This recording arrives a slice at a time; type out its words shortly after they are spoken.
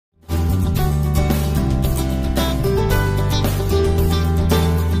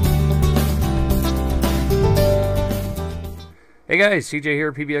Hey guys, CJ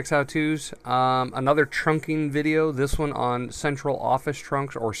here, PBX How To's. Another trunking video, this one on central office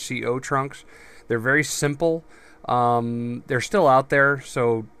trunks or CO trunks. They're very simple. They're still out there,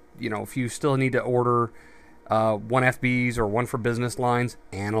 so if you still need to order one FBs or one for business lines,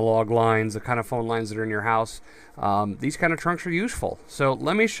 analog lines, the kind of phone lines that are in your house, these kind of trunks are useful. So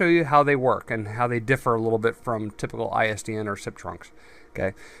let me show you how they work and how they differ a little bit from typical ISDN or SIP trunks.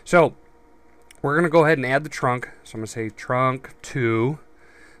 Okay, so we're going to go ahead and add the trunk. So I'm going to say trunk 2.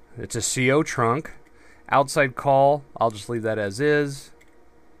 It's a CO trunk. Outside call, I'll just leave that as is.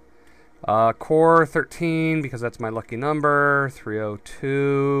 Core 13, because that's my lucky number.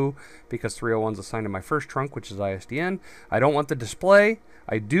 302, because 301 is assigned to my first trunk, which is ISDN. I don't want the display.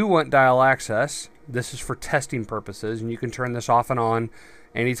 I do want dial access. This is for testing purposes, and you can turn this off and on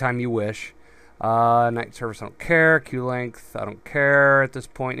anytime you wish. Night service, I don't care. Queue length, I don't care at this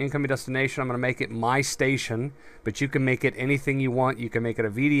point. Incoming destination, I'm going to make it my station, but you can make it anything you want. You can make it a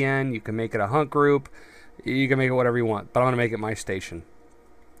VDN, you can make it a hunt group, you can make it whatever you want, but I'm going to make it my station.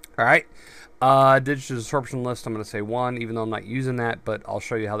 Alright, digital absorption list, I'm going to say 1, even though I'm not using that, but I'll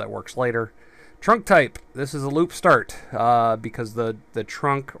show you how that works later. Trunk type, this is a loop start, because the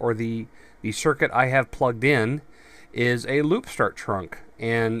trunk or the circuit I have plugged in is a loop start trunk,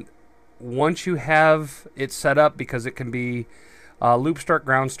 and once you have it set up, because it can be loop start,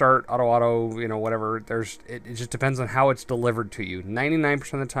 ground start, auto, whatever, it just depends on how it's delivered to you.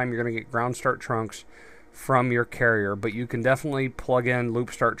 99% of the time you're going to get ground start trunks from your carrier, but you can definitely plug in loop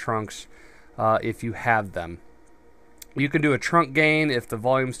start trunks if you have them. You can do a trunk gain if the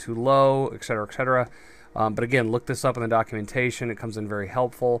volume's too low, etc., etc. But again, look this up in the documentation. It comes in very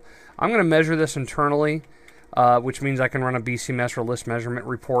helpful. I'm going to measure this internally, which means I can run a BCMS or list measurement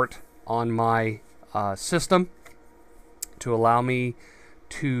report on my system to allow me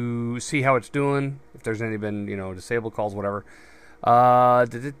to see how it's doing, if there's any been disabled calls, whatever.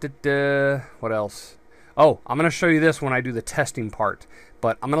 What else? Oh, I'm going to show you this when I do the testing part,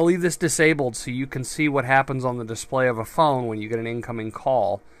 but I'm going to leave this disabled so you can see what happens on the display of a phone when you get an incoming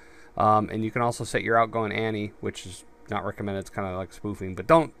call. And you can also set your outgoing ANI, which is not recommended. It's kind of like spoofing, but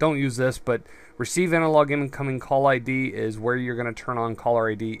don't use this. But receive analog incoming call ID is where you're going to turn on caller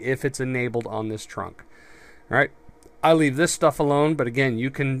ID if it's enabled on this trunk. All right, I leave this stuff alone, but again, you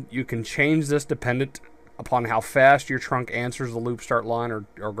can change this dependent upon how fast your trunk answers the loop start line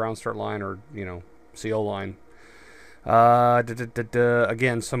or ground start line or CO line.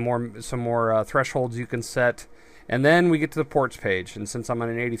 Again, some more thresholds you can set, and then we get to the ports page. And since I'm on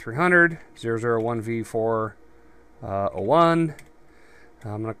an 8300 001V4 01,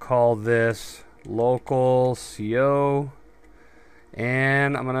 I'm going to call this local CO,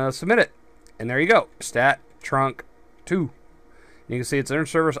 and I'm going to submit it. And there you go, stat trunk 2. You can see it's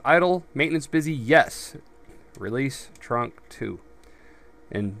inter-service idle, maintenance busy, yes. Release trunk 2.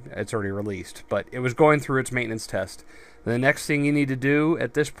 And it's already released, but it was going through its maintenance test. The next thing you need to do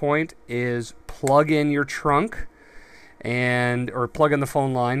at this point is plug in your trunk or plug in the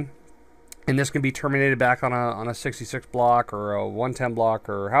phone line. And this can be terminated back on a 66 block or a 110 block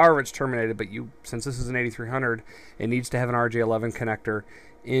or however it's terminated. But since this is an 8300, it needs to have an RJ11 connector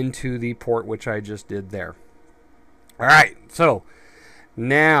into the port, which I just did there. All right, so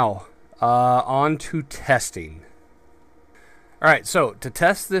now on to testing. All right, so to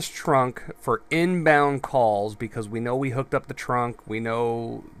test this trunk for inbound calls, because we know we hooked up the trunk, we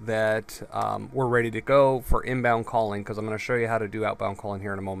know that we're ready to go for inbound calling, because I'm going to show you how to do outbound calling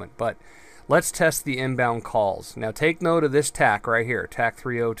here in a moment. But let's test the inbound calls. Now take note of this TAC right here, TAC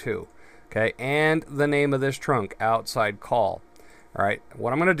 302, okay, and the name of this trunk, outside call. All right,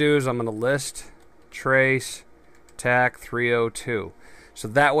 what I'm going to do is I'm going to list trace TAC 302. So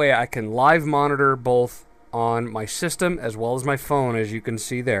that way I can live monitor both on my system as well as my phone, as you can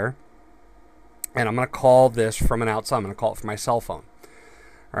see there. And I'm going to call this from an outside. I'm going to call it from my cell phone.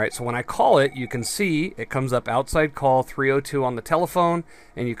 All right, so when I call it, you can see it comes up outside call 302 on the telephone,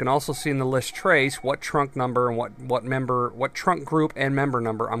 and you can also see in the list trace what trunk number and what trunk group and member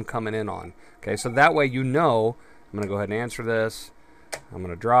number I'm coming in on. Okay, so that way I'm going to go ahead and answer this. I'm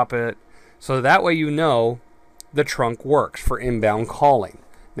going to drop it. So that way the trunk works for inbound calling.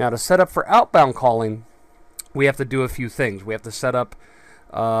 Now to set up for outbound calling, we have to do a few things. We have to set up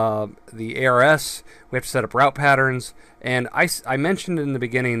the ARS, we have to set up route patterns, and I mentioned in the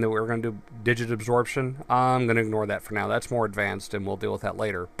beginning that we were going to do digit absorption. I'm going to ignore that for now. That's more advanced, and we'll deal with that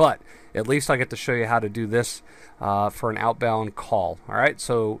later. But at least I get to show you how to do this for an outbound call. All right,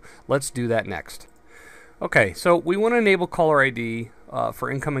 so let's do that next. Okay, so we want to enable caller ID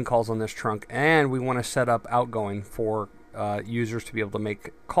for incoming calls on this trunk, and we want to set up outgoing for users to be able to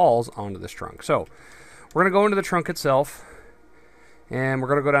make calls onto this trunk. So we're going to go into the trunk itself, And we're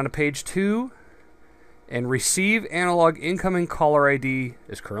going to go down to page 2. And receive analog incoming caller ID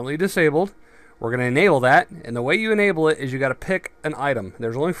is currently disabled. We're going to enable that. And the way you enable it is you got to pick an item.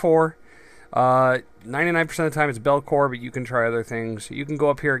 There's only 4. 99% of the time it's Bellcore, but you can try other things. You can go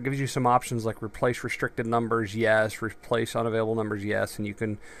up here. It gives you some options like replace restricted numbers, yes. Replace unavailable numbers, yes. And you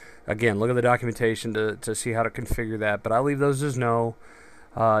can, again, look at the documentation to see how to configure that. But I leave those as no,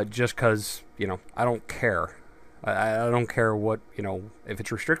 just because, you know, I don't care. I don't care what, you know, if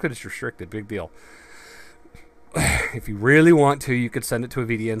it's restricted, it's restricted. Big deal. If you really want to, you could send it to a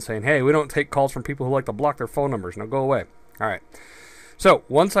VDN saying, hey, we don't take calls from people who like to block their phone numbers. Now go away. All right. So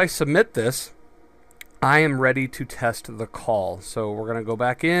once I submit this, I am ready to test the call. So we're going to go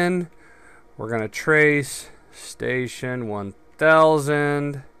back in. We're going to trace station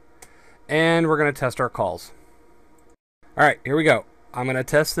 1000. And we're going to test our calls. All right, here we go. I'm going to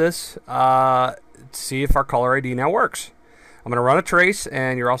test this, see if our caller ID now works. I'm going to run a trace,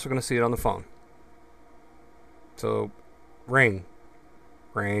 and you're also going to see it on the phone. So, ring,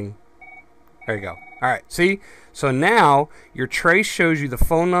 ring. There you go. All right, see? So now your trace shows you the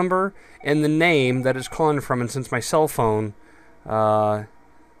phone number and the name that it's calling from, and since my cell phone,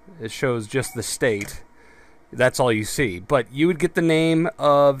 it shows just the state. That's all you see. But you would get the name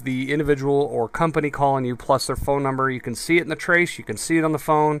of the individual or company calling you plus their phone number. You can see it in the trace. You can see it on the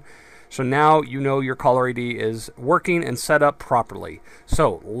phone. So now you know your caller ID is working and set up properly.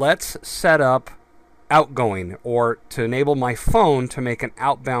 So let's set up outgoing, or to enable my phone to make an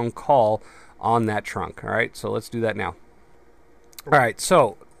outbound call on that trunk. All right, so let's do that now. All right,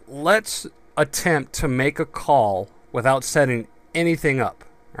 so let's attempt to make a call without setting anything up.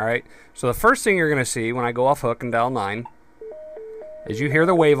 All right, so the first thing you're going to see when I go off hook and dial 9 is you hear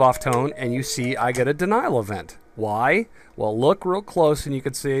the wave off tone and you see I get a denial event. Why? Well, look real close and you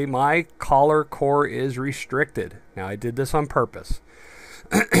can see my caller core is restricted. Now, I did this on purpose.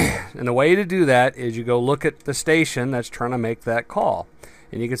 And the way to do that is you go look at the station that's trying to make that call.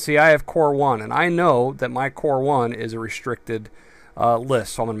 And you can see I have core 1, and I know that my core 1 is a restricted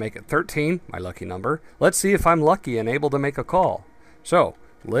list. So I'm going to make it 13, my lucky number. Let's see if I'm lucky and able to make a call. So,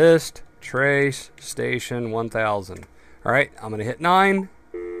 list, trace, station 1000. All right, I'm going to hit 9.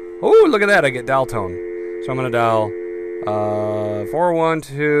 Oh, look at that, I get dial tone. So I'm going to dial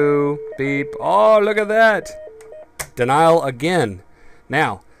 412, beep. Oh, look at that. Denial again.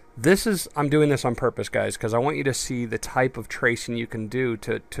 Now, I'm doing this on purpose, guys, because I want you to see the type of tracing you can do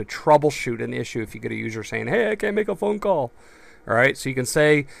to troubleshoot an issue if you get a user saying, hey, I can't make a phone call. All right, so you can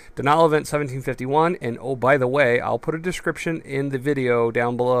say denial event 1751, and oh, by the way, I'll put a description in the video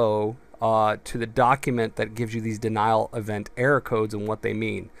down below to the document that gives you these denial event error codes and what they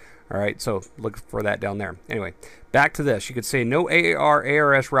mean. All right, so look for that down there. Anyway, back to this. You could say no AAR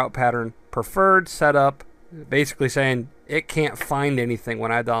ARS route pattern preferred setup, basically saying it can't find anything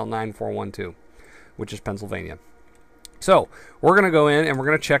when I dial 9412, which is Pennsylvania. So we're going to go in and we're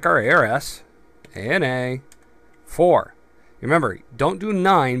going to check our ARS, ANA 4. Remember, don't do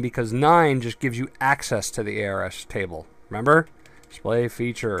 9 because 9 just gives you access to the ARS table. Remember? Display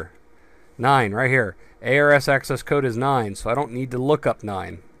feature. 9 right here. ARS access code is 9, so I don't need to look up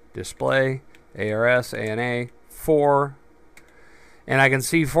 9. Display, ARS, ANA 4. And I can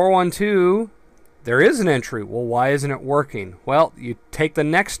see 412. There is an entry. Well, why isn't it working? Well, you take the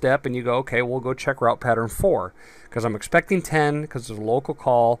next step and you go, okay, we'll go check route pattern 4 because I'm expecting 10 because it's a local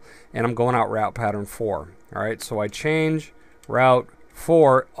call and I'm going out route pattern 4. All right, so I change route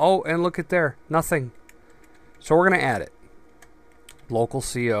 4. Oh, and look at there, nothing. So we're going to add it. Local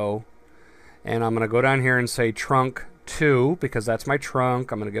CO. And I'm going to go down here and say trunk 2 because that's my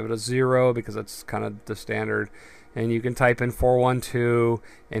trunk. I'm going to give it a 0 because that's kind of the standard. And you can type in 412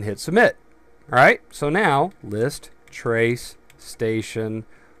 and hit submit. All right, so now list trace station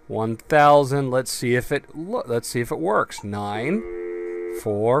 1000. Let's see if it works.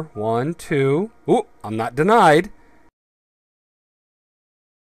 9412. Ooh, I'm not denied.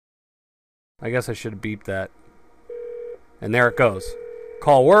 I guess I should have beeped that. And there it goes.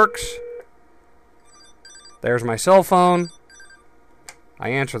 Call works. There's my cell phone. I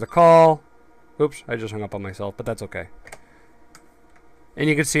answer the call. Oops, I just hung up on myself, but that's okay. And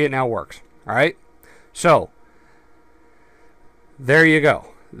you can see it now works. All right, so there you go.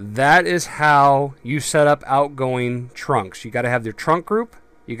 That is how you set up outgoing trunks. You got to have your trunk group.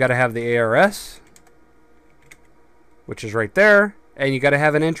 You got to have the ARS, which is right there, and you got to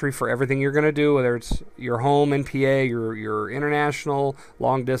have an entry for everything you're going to do, whether it's your home NPA, your international,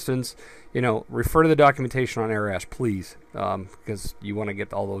 long distance. You know, refer to the documentation on ARS, please, because you want to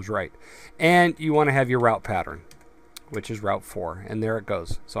get all those right, and you want to have your route pattern. which is route 4, and there it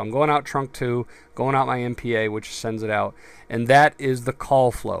goes. So I'm going out trunk 2, going out my MPA, which sends it out, and that is the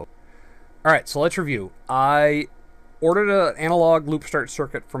call flow. All right, so let's review. I ordered an analog loop start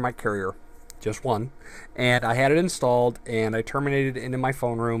circuit for my carrier, just one, and I had it installed, and I terminated it into my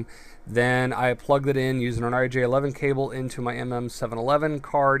phone room. Then I plugged it in using an RJ11 cable into my MM711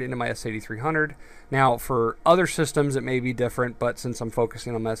 card into my S8300. Now, for other systems, it may be different, but since I'm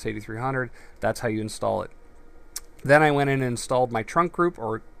focusing on my S8300, that's how you install it. Then I went in and installed my trunk group,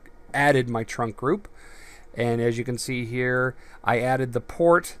 or added my trunk group. And as you can see here, I added the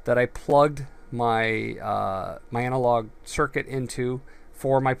port that I plugged my my analog circuit into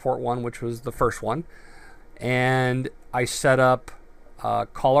for my port 1, which was the first one. And I set up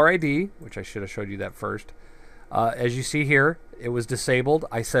caller ID, which I should have showed you that first. As you see here, it was disabled.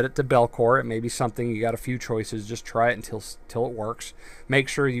 I set it to Bellcore. It may be something, you got a few choices. Just try it until it works. Make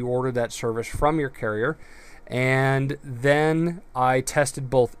sure you order that service from your carrier. And then I tested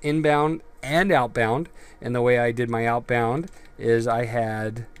both inbound and outbound. And the way I did my outbound is I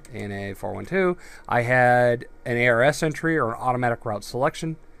had in a 412, I had an ARS entry, or an automatic route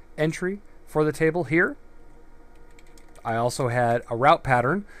selection entry for the table here. I also had a route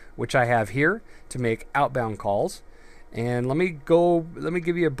pattern, which I have here to make outbound calls. And let me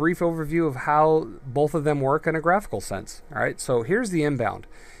give you a brief overview of how both of them work in a graphical sense. All right, so here's the inbound.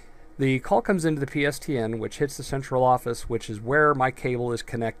 The call comes into the PSTN, which hits the central office, which is where my cable is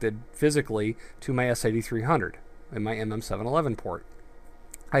connected physically to my S8300 and my MM711 port.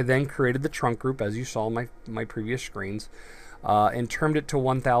 I then created the trunk group, as you saw in my previous screens, and termed it to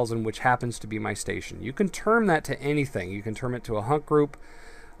 1000, which happens to be my station. You can term that to anything. You can term it to a hunt group,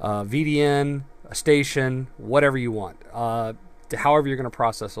 VDN, a station, whatever you want, however you're going to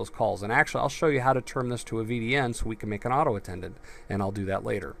process those calls. And actually, I'll show you how to term this to a VDN so we can make an auto attendant, and I'll do that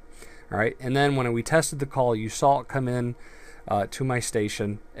later. All right, and then when we tested the call, you saw it come in to my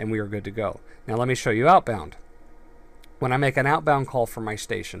station, and we were good to go. Now let me show you outbound. When I make an outbound call from my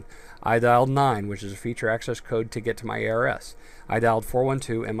station, I dialed 9, which is a feature access code to get to my ARS. I dialed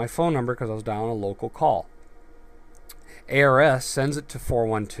 412 and my phone number because I was dialing a local call. ARS sends it to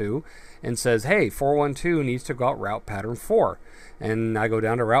 412 and says, hey, 412 needs to go out route pattern 4. And I go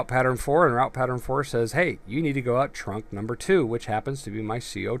down to route pattern 4, and route pattern 4 says, hey, you need to go out trunk number 2, which happens to be my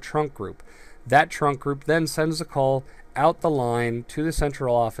CO trunk group. That trunk group then sends the call out the line to the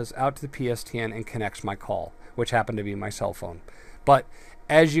central office, out to the PSTN, and connects my call, which happened to be my cell phone. But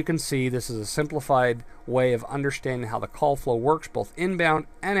as you can see, this is a simplified way of understanding how the call flow works, both inbound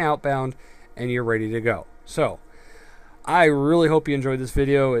and outbound, and you're ready to go. So I really hope you enjoyed this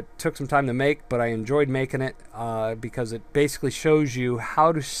video. It took some time to make, but I enjoyed making it because it basically shows you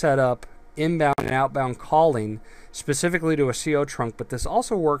how to set up inbound and outbound calling specifically to a CO trunk, but this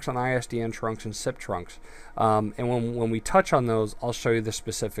also works on ISDN trunks and SIP trunks. And when we touch on those, I'll show you the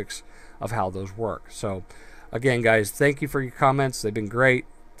specifics of how those work. So again, guys, thank you for your comments. They've been great.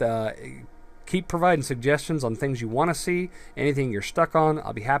 Keep providing suggestions on things you want to see, anything you're stuck on.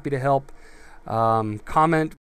 I'll be happy to help. Comment.